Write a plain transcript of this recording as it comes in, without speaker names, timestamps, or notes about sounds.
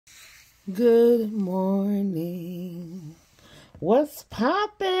Good morning. What's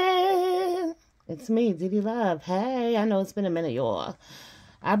poppin'? It's me, Diddy Love. Hey, I know it's been a minute, y'all.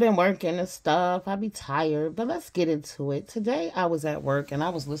 I've been working and stuff. I be tired, but let's get into it. Today I was at work and I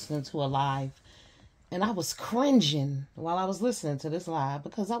was listening to a live and I was cringing while I was listening to this live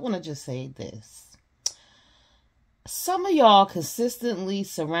because I want to just say this. Some of y'all consistently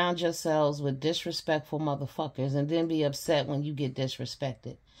surround yourselves with disrespectful motherfuckers and then be upset when you get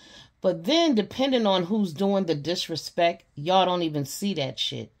disrespected. But then, depending on who's doing the disrespect, y'all don't even see that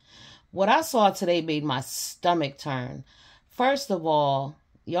shit. What I saw today made my stomach turn. First of all,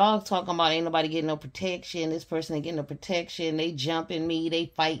 y'all talking about ain't nobody getting no protection. This person ain't getting no protection. They jumping me. They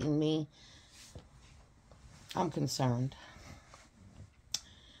fighting me. I'm concerned.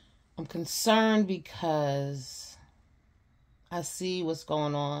 I'm concerned because I see what's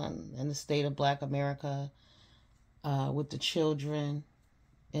going on in the state of Black America with the children.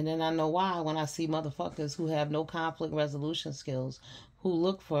 And then I know why when I see motherfuckers who have no conflict resolution skills, who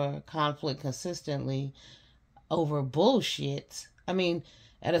look for conflict consistently over bullshit. I mean,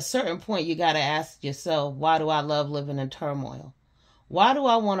 at a certain point, you got to ask yourself, why do I love living in turmoil? Why do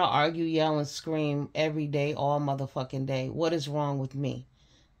I want to argue, yell, and scream every day, all motherfucking day? What is wrong with me?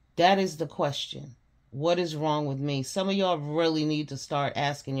 That is the question. What is wrong with me? Some of y'all really need to start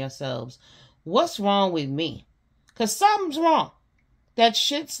asking yourselves, what's wrong with me? Because something's wrong. That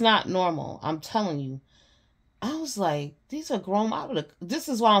shit's not normal. I'm telling you. I was like, these are grown. This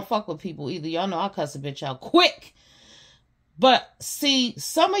is why I don't fuck with people either. Y'all know I cuss a bitch out quick. But see,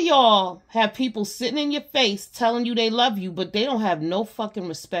 some of y'all have people sitting in your face telling you they love you, but they don't have no fucking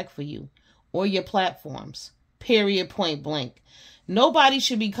respect for you or your platforms. Period, point blank. Nobody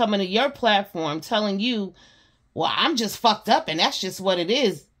should be coming to your platform telling you, well, I'm just fucked up and that's just what it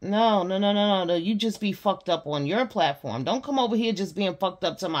is. No. You just be fucked up on your platform. Don't come over here just being fucked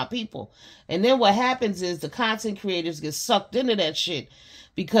up to my people. And then what happens is the content creators get sucked into that shit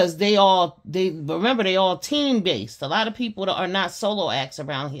because they all team based. A lot of people are not solo acts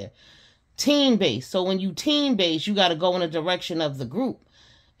around here. Team based. So when you team based, you got to go in the direction of the group.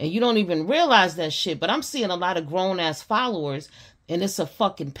 And you don't even realize that shit. But I'm seeing a lot of grown ass followers and it's a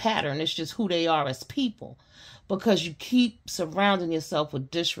fucking pattern. It's just who they are as people. Because you keep surrounding yourself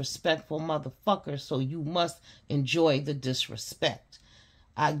with disrespectful motherfuckers, so you must enjoy the disrespect.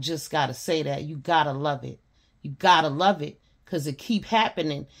 I just gotta say that. You gotta love it. You gotta love it, because it keep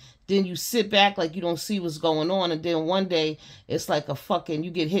happening. Then you sit back like you don't see what's going on, and then one day, it's like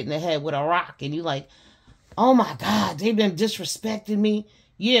you get hit in the head with a rock, and you like, oh my God, they've been disrespecting me.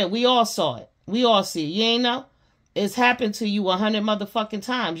 Yeah, we all saw it. We all see it. You ain't know? It's happened to you 100 motherfucking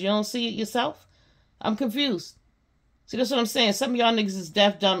times. You don't see it yourself? I'm confused. See, that's what I'm saying. Some of y'all niggas is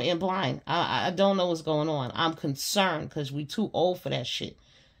deaf, dumb, and blind. I don't know what's going on. I'm concerned because we too old for that shit.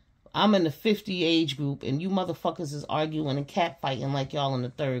 I'm in the 50 age group, and you motherfuckers is arguing and catfighting like y'all in the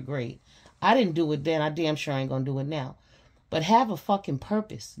 3rd grade. I didn't do it then. I damn sure ain't gonna do it now. But have a fucking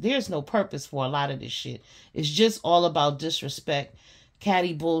purpose. There's no purpose for a lot of this shit. It's just all about disrespect,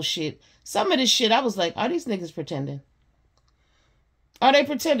 catty bullshit. Some of this shit, I was like, are these niggas pretending? Are they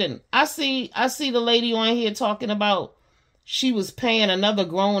pretending? I see the lady on here talking about she was paying another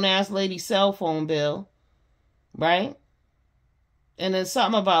grown-ass lady's cell phone bill, right? And then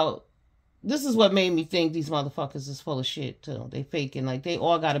something about, this is what made me think these motherfuckers is full of shit, too. They faking, like, they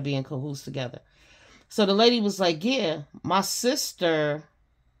all got to be in cahoots together. So the lady was like, yeah, my sister,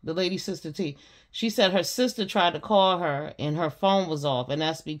 the lady's sister T, she said her sister tried to call her and her phone was off, and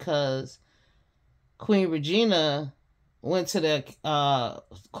that's because Queen Regina went to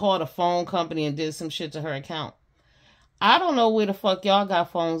called a phone company and did some shit to her account. I don't know where the fuck y'all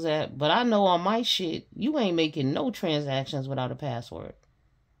got phones at, but I know on my shit, you ain't making no transactions without a password.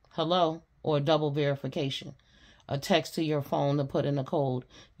 Hello? Or double verification. A text to your phone to put in a code.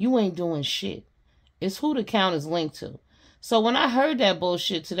 You ain't doing shit. It's who the account is linked to. So when I heard that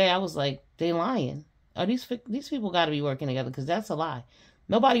bullshit today, I was like, they lying. Are these people got to be working together, because that's a lie.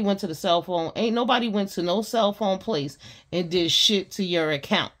 Nobody went to the cell phone. Ain't nobody went to no cell phone place and did shit to your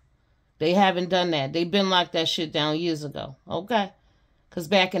account. They haven't done that. They've been locked that shit down years ago. Okay? Because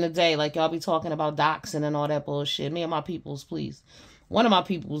back in the day, like y'all be talking about doxing and all that bullshit. Me and my peoples, please. One of my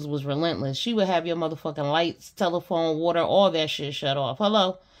peoples was relentless. She would have your motherfucking lights, telephone, water, all that shit shut off.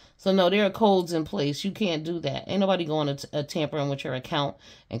 Hello? So no, there are codes in place. You can't do that. Ain't nobody going to tampering with your account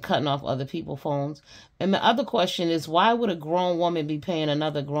and cutting off other people's phones. And the other question is, why would a grown woman be paying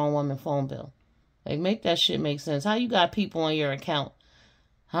another grown woman phone bill? Like, make that shit make sense. How you got people on your account?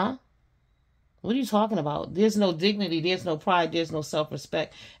 Huh? What are you talking about? There's no dignity. There's no pride. There's no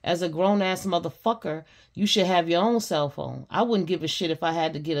self-respect. As a grown-ass motherfucker, you should have your own cell phone. I wouldn't give a shit if I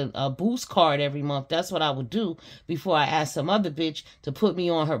had to get a boost card every month. That's what I would do before I ask some other bitch to put me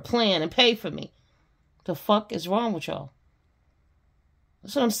on her plan and pay for me. The fuck is wrong with y'all?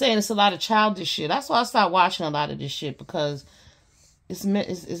 That's what I'm saying. It's a lot of childish shit. That's why I stopped watching a lot of this shit, because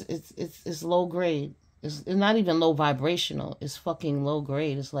it's low grade. It's not even low vibrational. It's fucking low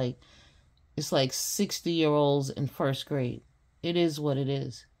grade. It's like 60-year-olds in first grade. It is what it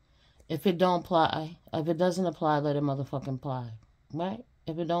is. If it don't apply, if it doesn't apply, let it motherfucking apply. Right?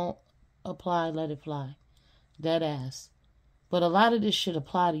 If it don't apply, let it fly. Dead ass. But a lot of this shit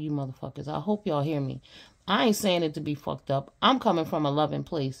apply to you motherfuckers. I hope y'all hear me. I ain't saying it to be fucked up. I'm coming from a loving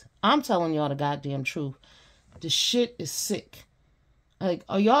place. I'm telling y'all the goddamn truth. The shit is sick. Like,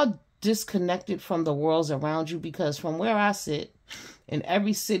 are y'all disconnected from the worlds around you? Because from where I sit, in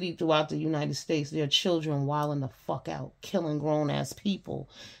every city throughout the United States, there are children wilding the fuck out, killing grown-ass people,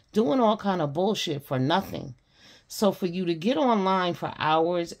 doing all kind of bullshit for nothing. So for you to get online for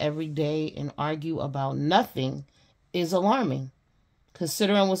hours every day and argue about nothing is alarming,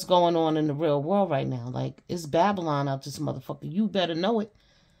 considering what's going on in the real world right now. Like, it's Babylon out this motherfucker. You better know it.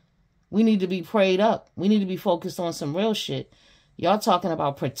 We need to be prayed up. We need to be focused on some real shit. Y'all talking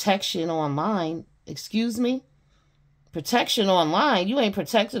about protection online. Excuse me? Protection online? You ain't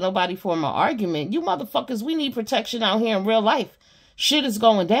protecting nobody from an argument. You motherfuckers, we need protection out here in real life. Shit is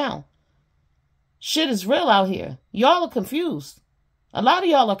going down. Shit is real out here. Y'all are confused. A lot of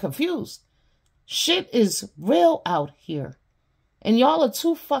y'all are confused. Shit is real out here. And y'all are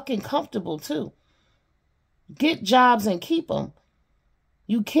too fucking comfortable too. Get jobs and keep them.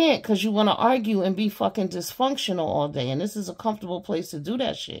 You can't, because you want to argue and be fucking dysfunctional all day. And this is a comfortable place to do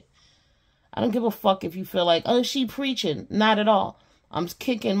that shit. I don't give a fuck if you feel like, oh, she preaching. Not at all. I'm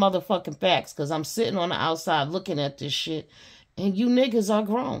kicking motherfucking facts, because I'm sitting on the outside looking at this shit. And you niggas are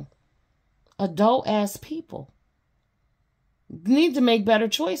grown. Adult ass people. Need to make better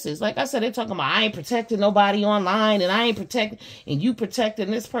choices. Like I said, they're talking about, I ain't protecting nobody online, and I ain't protecting, and you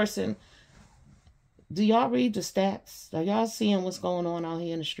protecting this person. Do y'all read the stats? Are y'all seeing what's going on out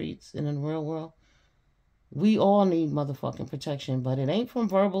here in the streets and in the real world? We all need motherfucking protection, but it ain't from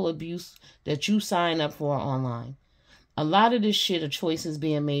verbal abuse that you sign up for online. A lot of this shit are choices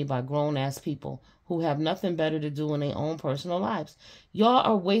being made by grown-ass people who have nothing better to do in their own personal lives. Y'all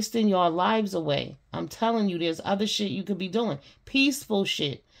are wasting your lives away. I'm telling you, there's other shit you could be doing. Peaceful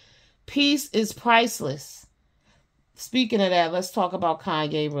shit. Peace is priceless. Speaking of that, let's talk about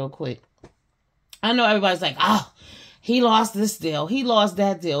Kanye real quick. I know everybody's like, oh, he lost this deal. He lost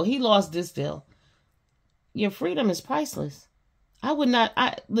that deal. He lost this deal. Your freedom is priceless. I would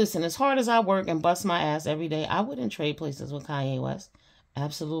not, listen, as hard as I work and bust my ass every day, I wouldn't trade places with Kanye West.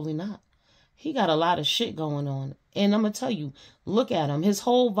 Absolutely not. He got a lot of shit going on. And I'm going to tell you, look at him. His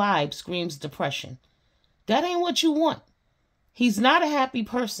whole vibe screams depression. That ain't what you want. He's not a happy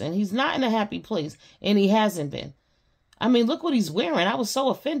person. He's not in a happy place. And he hasn't been. I mean, look what he's wearing. I was so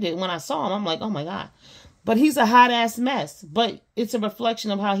offended when I saw him. I'm like, oh my God. But he's a hot ass mess. But it's a reflection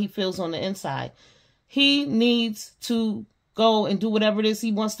of how he feels on the inside. He needs to go and do whatever it is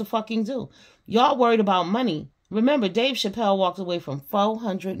he wants to fucking do. Y'all worried about money. Remember, Dave Chappelle walked away from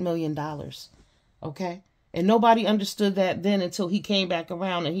 $400 million. Okay? And nobody understood that then until he came back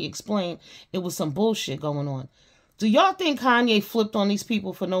around and he explained it was some bullshit going on. Do y'all think Kanye flipped on these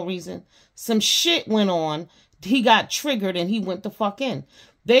people for no reason? Some shit went on. He got triggered and he went the fuck in.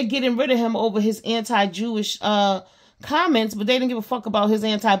 They're getting rid of him over his anti-Jewish comments, but they didn't give a fuck about his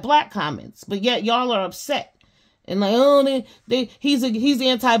anti-black comments. But yet y'all are upset. And like, oh, he's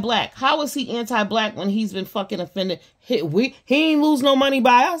anti-black. How is he anti-black when he's been fucking offended? He ain't lose no money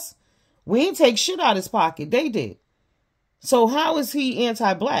by us. We ain't take shit out of his pocket. They did. So how is he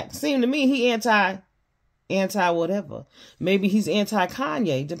anti-black? Seemed to me he anti whatever. Maybe he's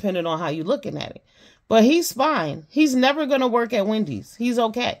anti-Kanye, depending on how you're looking at it. But he's fine. He's never going to work at Wendy's. He's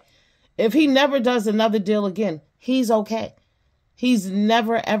okay. If he never does another deal again, he's okay. He's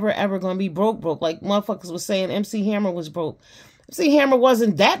never, ever, ever going to be broke. Like motherfuckers was saying MC Hammer was broke. MC Hammer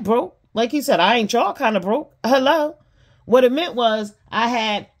wasn't that broke. Like he said, I ain't y'all kind of broke. Hello. What it meant was I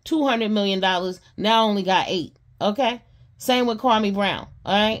had $200 million. Now I only got $8 million. Okay. Same with Kwame Brown.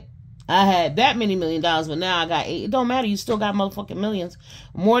 All right. I had that many $1 million, but now I got $8 million. It don't matter. You still got motherfucking millions.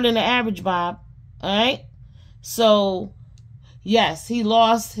 More than the average, Bob. All right. So, yes, he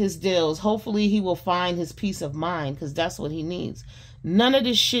lost his deals. Hopefully he will find his peace of mind, because that's what he needs. None of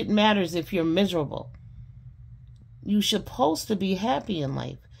this shit matters if you're miserable. You're supposed to be happy in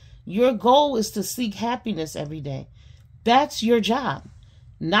life. Your goal is to seek happiness every day. That's your job.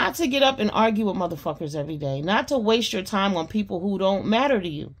 Not to get up and argue with motherfuckers every day. Not to waste your time on people who don't matter to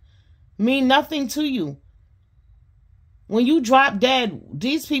you. Mean nothing to you. When you drop dead,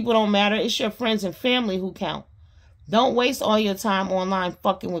 these people don't matter. It's your friends and family who count. Don't waste all your time online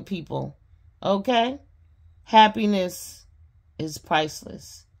fucking with people. Okay? Happiness is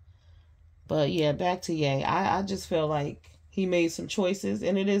priceless. But yeah, back to Ye. I just feel like he made some choices,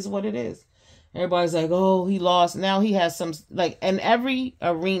 and it is what it is. Everybody's like, oh, he lost. Now he has some, like, in every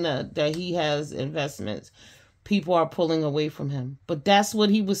arena that he has investments, people are pulling away from him. But that's what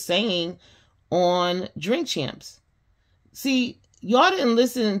he was saying on Drink Champs. See, y'all didn't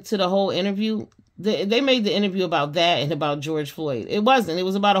listen to the whole interview. They made the interview about that and about George Floyd. It wasn't. It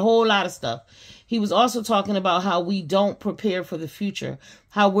was about a whole lot of stuff. He was also talking about how we don't prepare for the future,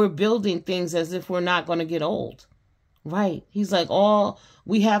 how we're building things as if we're not going to get old. Right. He's like,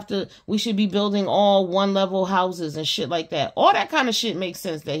 we should be building all one-level houses and shit like that. All that kind of shit makes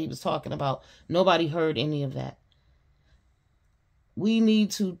sense that he was talking about. Nobody heard any of that. We need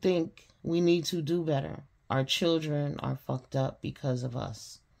to think. We need to do better. Our children are fucked up because of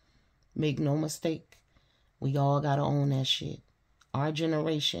us. Make no mistake. We all got to own that shit. Our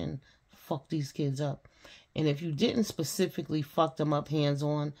generation fucked these kids up. And if you didn't specifically fuck them up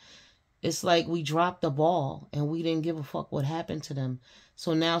hands-on, it's like we dropped the ball and we didn't give a fuck what happened to them.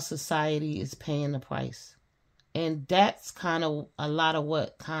 So now society is paying the price. And that's kind of a lot of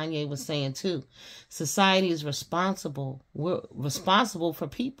what Kanye was saying too. Society is responsible. We're responsible for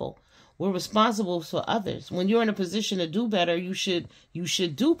people. We're responsible for others. When you're in a position to do better, you should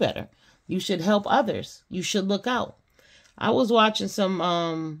do better. You should help others. You should look out. I was watching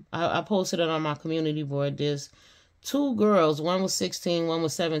some, I posted it on my community board. There's 2 girls, one was 16, one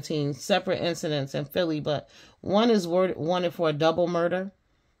was 17, separate incidents in Philly, but one is wanted for a double murder.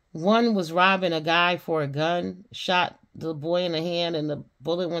 One was robbing a guy for a gun, shot the boy in the hand, and the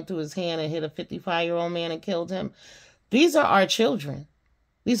bullet went through his hand and hit a 55-year-old man and killed him. These are our children.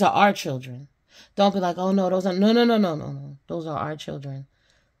 These are our children. Don't be like, oh no, those are, no. Those are our children.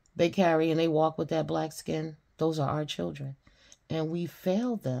 They carry and they walk with that black skin. Those are our children. And we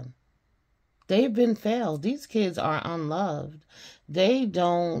failed them. They've been failed. These kids are unloved. They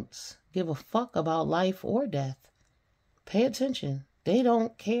don't give a fuck about life or death. Pay attention. They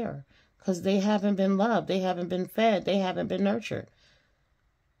don't care because they haven't been loved. They haven't been fed. They haven't been nurtured.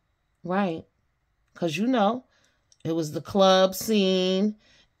 Right. Because you know, it was the club scene.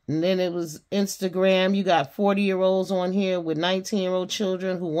 And then it was Instagram. You got 40-year-olds on here with 19-year-old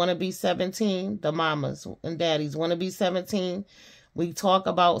children who want to be 17. The mamas and daddies want to be 17. We talk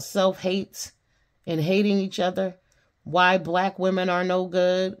about self-hate and hating each other. Why black women are no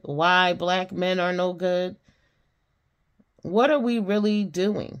good. Why black men are no good. What are we really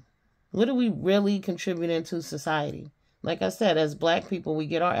doing? What are we really contributing to society? Like I said, as black people, we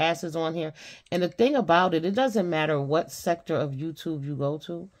get our asses on here. And the thing about it, it doesn't matter what sector of YouTube you go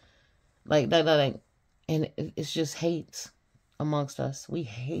to. And it's just hate amongst us. We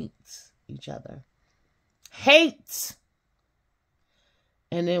hate each other. Hate!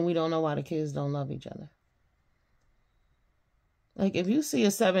 And then we don't know why the kids don't love each other. Like, if you see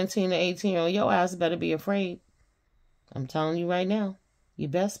a 17 to 18-year-old, your ass better be afraid. I'm telling you right now. You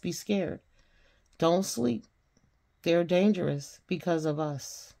best be scared. Don't sleep. They're dangerous because of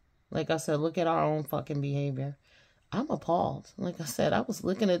us. Like I said, look at our own fucking behavior. I'm appalled. Like I said, I was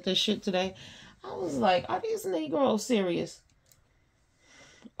looking at this shit today. I was like, are these Negroes serious?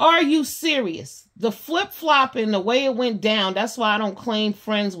 Are you serious? The flip-flopping, the way it went down, that's why I don't claim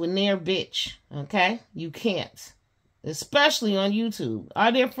friends with near bitch. Okay? You can't. Especially on YouTube.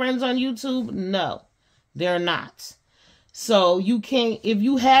 Are there friends on YouTube? No. They're not. So you can't, if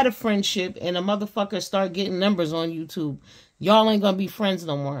you had a friendship and a motherfucker start getting numbers on YouTube, y'all ain't gonna be friends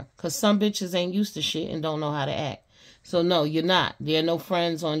no more. Because some bitches ain't used to shit and don't know how to act. So no, you're not. There are no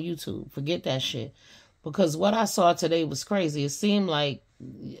friends on YouTube. Forget that shit. Because what I saw today was crazy. It seemed like,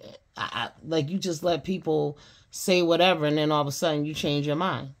 like you just let people say whatever and then all of a sudden you change your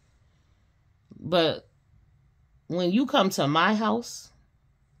mind. But when you come to my house,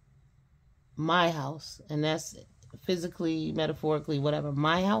 and that's physically, metaphorically, whatever,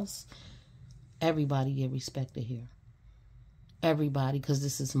 my house, everybody get respected here. Everybody, because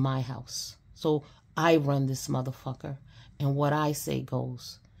this is my house. So I run this motherfucker, and what I say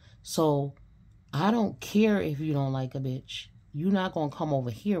goes. So I don't care if you don't like a bitch. You're not going to come over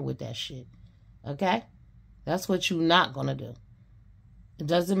here with that shit. Okay? That's what you're not going to do. It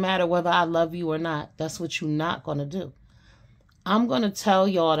doesn't matter whether I love you or not. That's what you're not going to do. I'm going to tell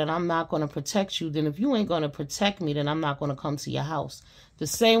y'all that I'm not going to protect you. Then if you ain't going to protect me, then I'm not going to come to your house. The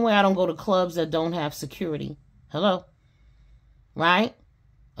same way I don't go to clubs that don't have security. Hello? Right?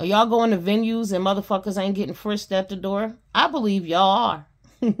 Are y'all going to venues and motherfuckers ain't getting frisked at the door? I believe y'all are.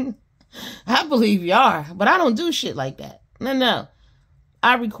 I believe y'all are. But I don't do shit like that. No.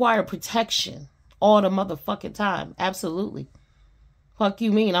 I require protection all the motherfucking time. Absolutely. Fuck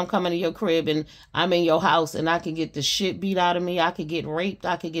you mean I'm coming to your crib and I'm in your house and I can get the shit beat out of me. I could get raped.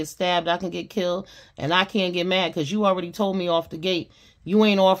 I could get stabbed. I can get killed. And I can't get mad because you already told me off the gate. You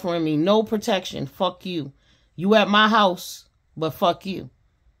ain't offering me no protection. Fuck you. You at my house, but fuck you.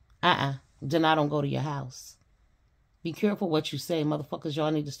 Then I don't go to your house. Be careful what you say. Motherfuckers, y'all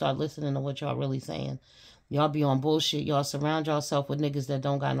need to start listening to what y'all really saying. Y'all be on bullshit. Y'all surround yourself with niggas that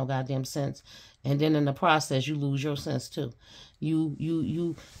don't got no goddamn sense. And then in the process, you lose your sense too.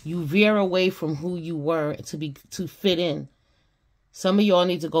 You veer away from who you were to fit in. Some of y'all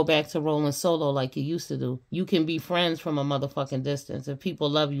need to go back to rolling solo like you used to do. You can be friends from a motherfucking distance. If people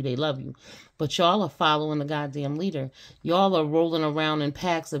love you, they love you. But y'all are following the goddamn leader. Y'all are rolling around in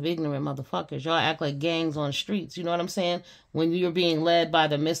packs of ignorant motherfuckers. Y'all act like gangs on streets. You know what I'm saying? When you're being led by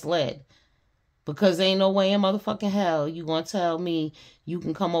the misled. Because ain't no way in motherfucking hell you gonna tell me you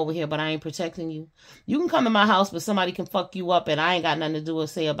can come over here, but I ain't protecting you. You can come to my house, but somebody can fuck you up and I ain't got nothing to do or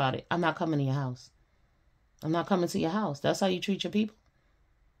say about it. I'm not coming to your house. I'm not coming to your house. That's how you treat your people.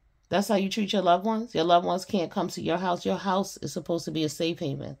 That's how you treat your loved ones. Your loved ones can't come to your house. Your house is supposed to be a safe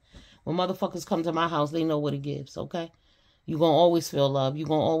haven. When motherfuckers come to my house, they know what it gives, okay? You're going to always feel love. You're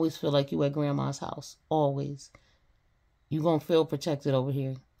going to always feel like you at grandma's house. Always. You're going to feel protected over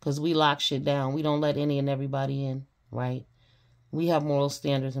here. Because we lock shit down. We don't let any and everybody in, right? We have moral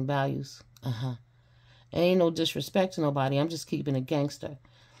standards and values. Ain't no disrespect to nobody. I'm just keeping it gangster.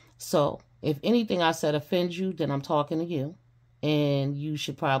 So, if anything I said offends you, then I'm talking to you. And you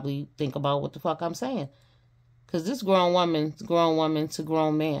should probably think about what the fuck I'm saying. Because this grown woman to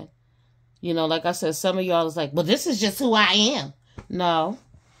grown man. You know, like I said, some of y'all is like, well, this is just who I am. No,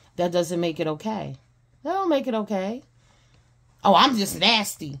 that doesn't make it okay. That don't make it okay. Oh, I'm just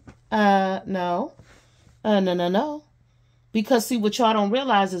nasty. No. No. Because, see, what y'all don't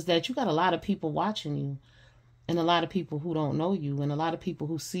realize is that you got a lot of people watching you. And a lot of people who don't know you. And a lot of people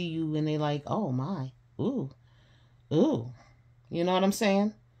who see you and they like, oh, my. Ooh. You know what I'm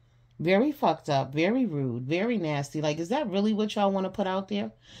saying? Very fucked up. Very rude. Very nasty. Like, is that really what y'all want to put out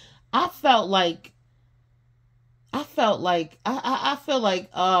there? I feel like one of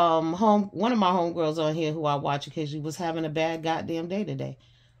my homegirls on here who I watch occasionally was having a bad goddamn day today.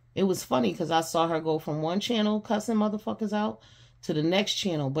 It was funny because I saw her go from one channel cussing motherfuckers out to the next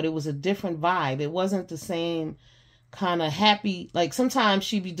channel, but it was a different vibe. It wasn't the same kind of happy. Like sometimes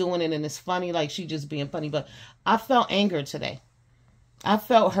she be doing it and it's funny, like she just being funny, but I felt anger today. I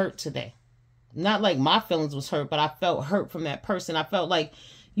felt hurt today. Not like my feelings was hurt, but I felt hurt from that person. I felt like,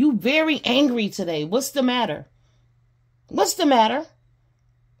 you very angry today. What's the matter? What's the matter?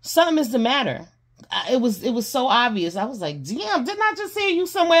 Something is the matter. It was so obvious. I was like, damn, didn't I just hear you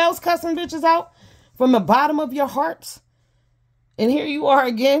somewhere else cussing bitches out from the bottom of your hearts? And here you are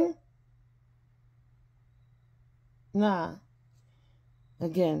again? Nah.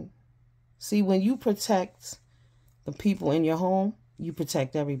 Again. See, when you protect the people in your home, you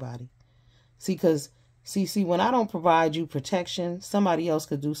protect everybody. See, because, see, when I don't provide you protection, somebody else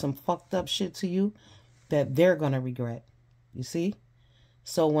could do some fucked up shit to you that they're going to regret. You see?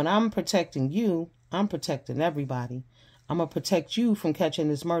 So when I'm protecting you, I'm protecting everybody. I'm going to protect you from catching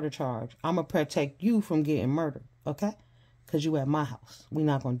this murder charge. I'm going to protect you from getting murdered. Okay? Because you at my house. We're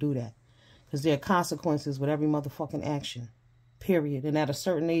not going to do that. Because there are consequences with every motherfucking action. Period. And at a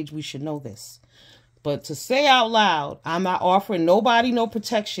certain age, we should know this. But to say out loud, I'm not offering nobody no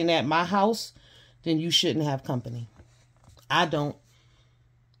protection at my house, then you shouldn't have company. I don't.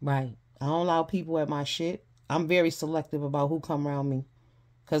 Right. I don't allow people at my shit. I'm very selective about who come around me.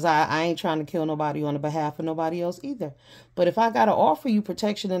 Because I ain't trying to kill nobody on the behalf of nobody else either. But if I got to offer you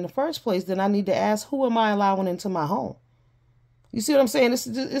protection in the first place, then I need to ask, who am I allowing into my home? You see what I'm saying?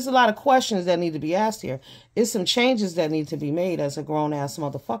 It's a lot of questions that need to be asked here. It's some changes that need to be made as a grown-ass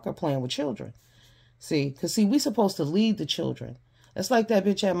motherfucker playing with children. See, because, see, we supposed to lead the children. It's like that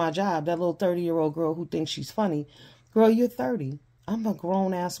bitch at my job, that little 30-year-old girl who thinks she's funny. Girl, you're 30. I'm a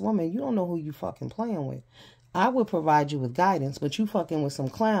grown-ass woman. You don't know who you fucking playing with. I would provide you with guidance, but you fucking with some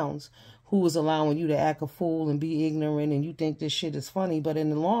clowns who is allowing you to act a fool and be ignorant and you think this shit is funny. But in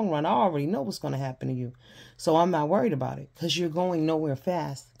the long run, I already know what's going to happen to you. So I'm not worried about it because you're going nowhere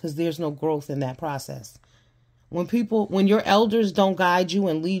fast because there's no growth in that process. When your elders don't guide you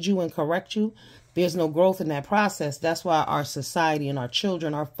and lead you and correct you, there's no growth in that process. That's why our society and our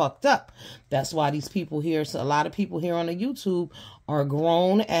children are fucked up. That's why these people here, so a lot of people here on the YouTube are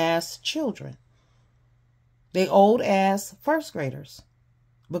grown ass children. They old ass first graders.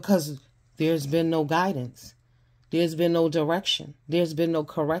 because there's been no guidance. There's been no direction. There's been no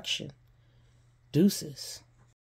correction. Deuces.